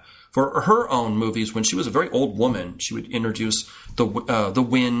that for her own movies. When she was a very old woman, she would introduce The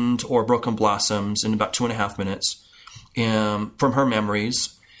Wind or Broken Blossoms in about 2.5 minutes. From her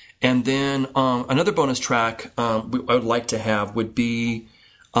memories. And then another bonus track I would like to have would be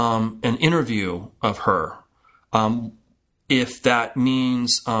an interview of her. If that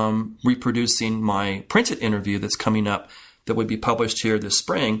means reproducing my printed interview that's coming up that would be published here this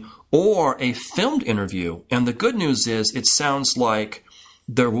spring, or a filmed interview. And the good news is it sounds like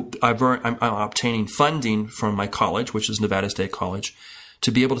I'm obtaining funding from my college, which is Nevada State College, to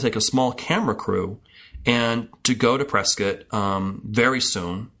be able to take a small camera crew and to go to Prescott very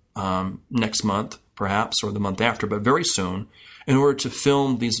soon, next month perhaps, or the month after, but very soon, in order to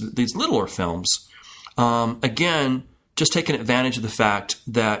film these littler films. Again, just taking advantage of the fact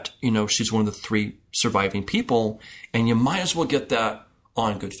that she's one of the 3 surviving people, and you might as well get that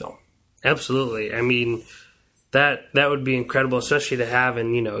on good film. Absolutely. I mean, that would be incredible, especially to have,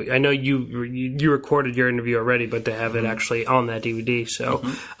 and I know you recorded your interview already, but to have it actually on that DVD. So.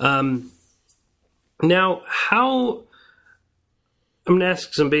 Now, I'm going to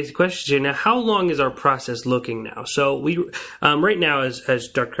ask some basic questions here. Now, how long is our process looking now? So we, right now, as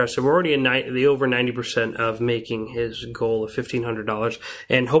Dr. Krause said, we're already in the over 90% of making his goal of $1,500,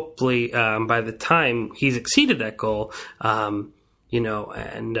 and hopefully by the time he's exceeded that goal,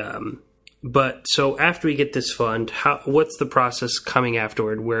 but so after we get this fund, what's the process coming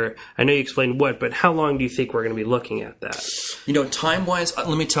afterward? Where I know you explained but how long do you think we're going to be looking at that? Time-wise,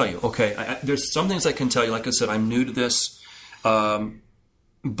 let me tell you. Okay, there's some things I can tell you. Like I said, I'm new to this,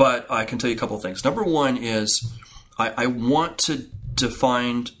 but I can tell you a couple of things. Number one is I want to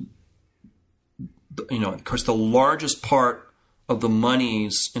find, of course, the largest part of the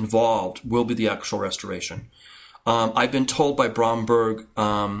monies involved will be the actual restoration. I've been told by Bromberg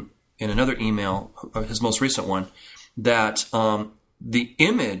in another email, his most recent one, that the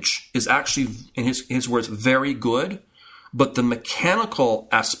image is actually, in his words, very good, but the mechanical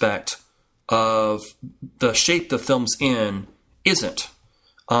aspect of the shape the film's in isn't.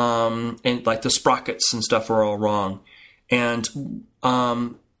 And like the sprockets and stuff are all wrong. And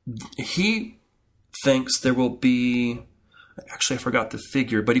he thinks there will be, actually I forgot the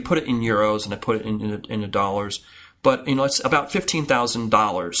figure, but he put it in euros and I put it in dollars. But it's about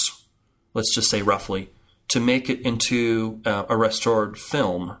 $15,000. Let's just say roughly, to make it into a restored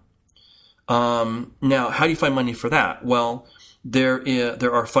film. Now, how do you find money for that? Well,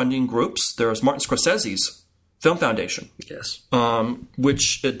 there are funding groups. There is Martin Scorsese's Film Foundation, Yes.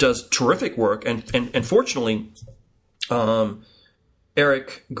 which it does terrific work. And fortunately,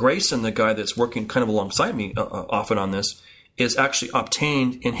 Eric Grayson, the guy that's working kind of alongside me often on this, is actually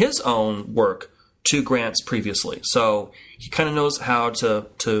obtained in his own work 2 grants previously. So he kind of knows how to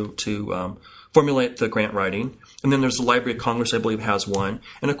formulate the grant writing. And then there's the Library of Congress, I believe, has one.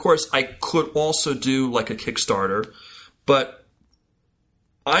 And of course, I could also do like a Kickstarter, but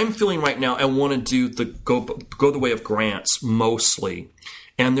I'm feeling right now I want to do go the way of grants mostly.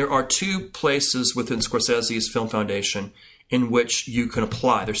 And there are 2 places within Scorsese's Film Foundation in which you can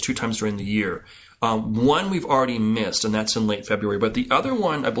apply. There's 2 times during the year. One we've already missed, and that's in late February. But the other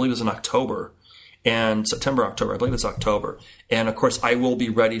one, I believe, is in October. And September, October. I believe it's October. And, of course, I will be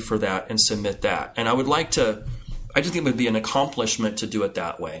ready for that and submit that. And I would like to – I just think it would be an accomplishment to do it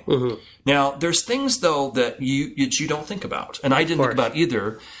that way. Mm-hmm. Now, there's things, though, that you don't think about, and I didn't think about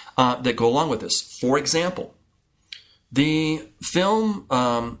either, that go along with this. For example, the film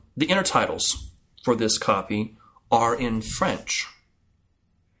the intertitles for this copy are in French.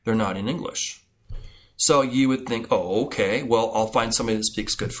 They're not in English. So you would think, oh, okay, well, I'll find somebody that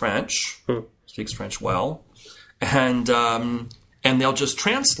speaks good French, speaks French well, and they'll just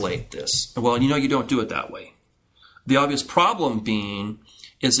translate this. Well, you don't do it that way. The obvious problem being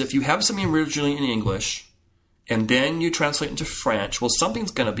is if you have something originally in English and then you translate into French, well, something's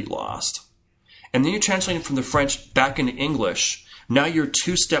going to be lost. And then you translate it from the French back into English. Now you're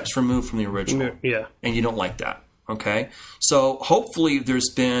 2 steps removed from the original. Yeah. And you don't like that. Okay? So hopefully there's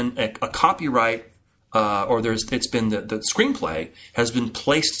been a copyright it's been the screenplay has been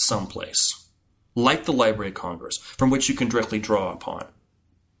placed someplace, like the Library of Congress, from which you can directly draw upon.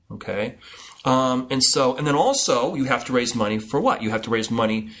 Okay? And then also you have to raise money for what? You have to raise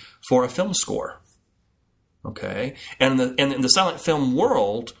money for a film score. Okay? And in the silent film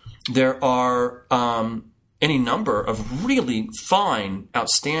world, there are any number of really fine,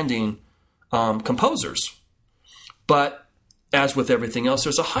 outstanding composers. But as with everything else,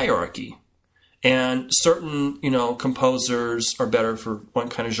 there's a hierarchy. And certain, composers are better for one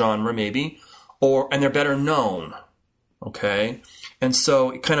kind of genre, maybe, and they're better known. Okay? And so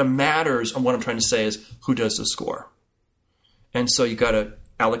it kind of matters, and what I'm trying to say is who does the score. And so you got to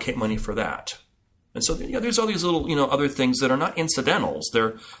allocate money for that. And so there's all these little, other things that are not incidentals.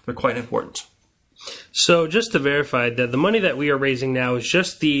 They're quite important. So just to verify that the money that we are raising now is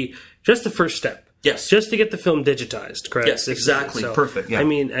just the first step. Yes. Just to get the film digitized, correct? Yes, exactly. So, perfect. Yeah. I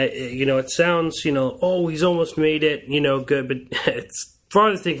mean, it sounds, oh, he's almost made it, good, but it's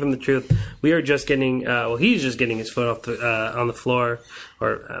farthest thing from the truth. We are just getting, he's just getting his foot off on the floor,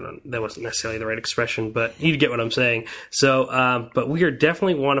 or that wasn't necessarily the right expression, but you get what I'm saying. So, but we are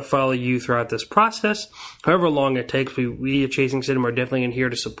definitely want to follow you throughout this process, however long it takes. We at Chasing Cinema are definitely in here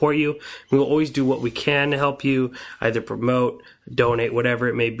to support you. We will always do what we can to help you, either promote, donate, whatever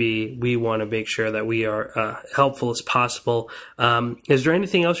it may be. We want to make sure that we are helpful as possible. Is there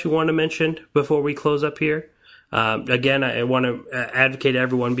anything else you want to mention before we close up here? Again, I want to advocate to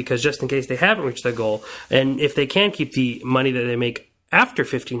everyone, because just in case they haven't reached their goal, and if they can keep the money that they make after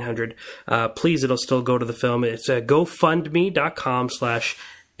 $1,500, please, it'll still go to the film. It's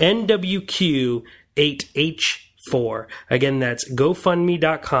GoFundMe.com/NWQ8H4. Again, that's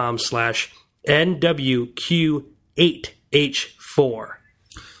GoFundMe.com/NWQ8H4.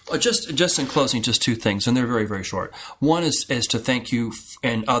 Just in closing, just 2 things, and they're very, very short. One is to thank you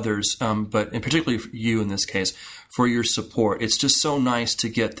and others, but in particularly you in this case, for your support. It's just so nice to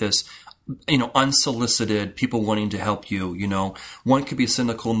get this, unsolicited people wanting to help you. One could be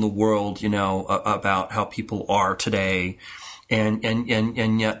cynical in the world, about how people are today,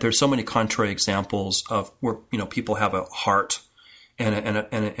 and yet there's so many contrary examples of where people have a heart and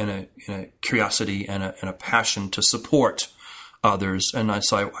a curiosity and a passion to support others, and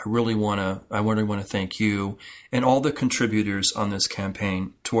so I really want to thank you and all the contributors on this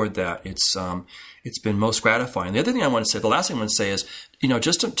campaign toward that. It's been most gratifying. The other thing I want to say, the last thing I want to say is,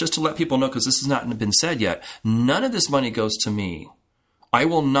 just to let people know, because this has not been said yet, none of this money goes to me. I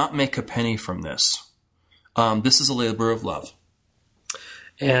will not make a penny from this. This is a labor of love.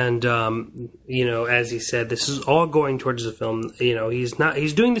 And, as he said, this is all going towards the film.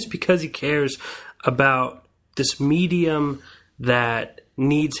 He's doing this because he cares about this medium that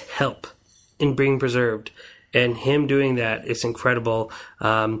needs help in being preserved. And him doing that is incredible.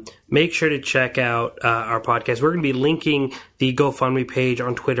 Make sure to check out our podcast. We're going to be linking the GoFundMe page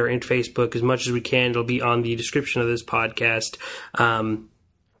on Twitter and Facebook as much as we can. It'll be on the description of this podcast.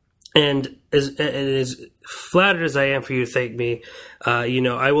 And as flattered as I am for you to thank me,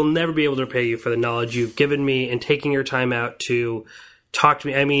 I will never be able to repay you for the knowledge you've given me and taking your time out to talk to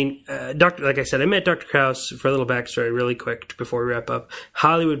me. I mean, like I said, I met Dr. Krause for a little backstory really quick before we wrap up.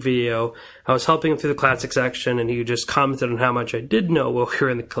 Hollywood Video. I was helping him through the classic section, and he just commented on how much I did know while we were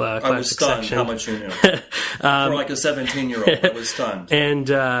in the classic section. I was stunned how much you knew. For like a 17-year-old, I was stunned. And,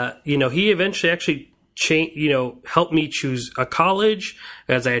 he eventually actually helped me choose a college,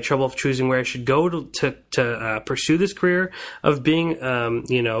 as I had trouble choosing where I should go to pursue this career of being,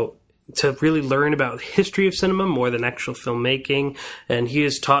 to really learn about the history of cinema more than actual filmmaking. And he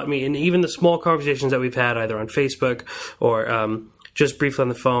has taught me, and even the small conversations that we've had either on Facebook or just briefly on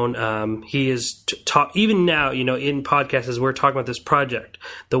the phone, he has taught, even now, in podcasts as we're talking about this project,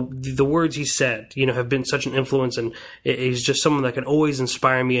 the words he said, have been such an influence, and he's just someone that can always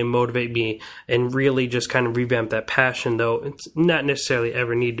inspire me and motivate me and really just kind of revamp that passion, though it's not necessarily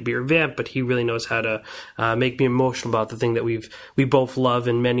ever need to be revamped, but he really knows how to make me emotional about the thing that we both love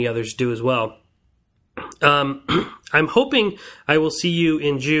and many others do as well. I'm hoping I will see you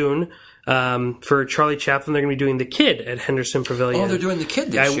in June. For Charlie Chaplin, they're going to be doing The Kid at Henderson Pavilion. Oh, they're doing The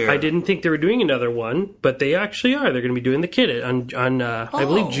Kid this year. I didn't think they were doing another one, but they actually are. They're going to be doing The Kid on I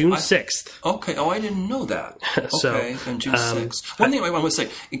believe, June 6th. Okay. Oh, I didn't know that. Okay, on June 6th. One thing I want to say,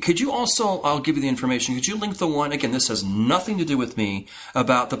 could you also, I'll give you the information, could you link the one, again, this has nothing to do with me,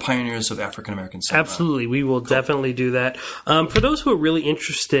 about the pioneers of African-American cinema? Absolutely. We will definitely do that. For those who are really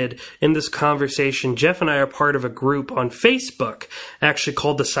interested in this conversation, Jeff and I are part of a group on Facebook, actually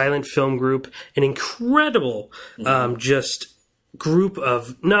called the Silent Film Group, an incredible just group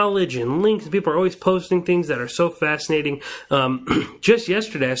of knowledge and links. People are always posting things that are so fascinating. Just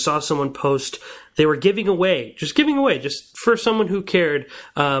yesterday, I saw someone post they were giving away just for someone who cared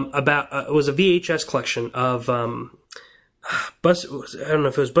about it was a VHS collection of I don't know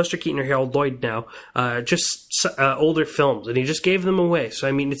if it was Buster Keaton or Harold Lloyd now, just older films, and he just gave them away. So,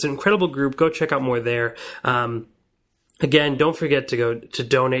 I mean, it's an incredible group. Go check out more there. Again, don't forget to go to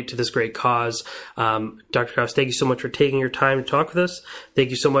donate to this great cause. Dr. Krause, thank you so much for taking your time to talk with us. Thank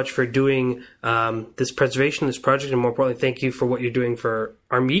you so much for doing this preservation, this project, and more importantly, thank you for what you're doing for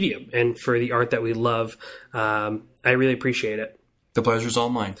our medium and for the art that we love. I really appreciate it. The pleasure's all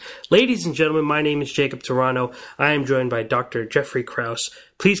mine. Ladies and gentlemen, my name is Jacob Toronto. I am joined by Dr. Jeffrey Krause.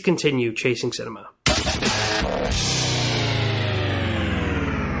 Please continue chasing cinema.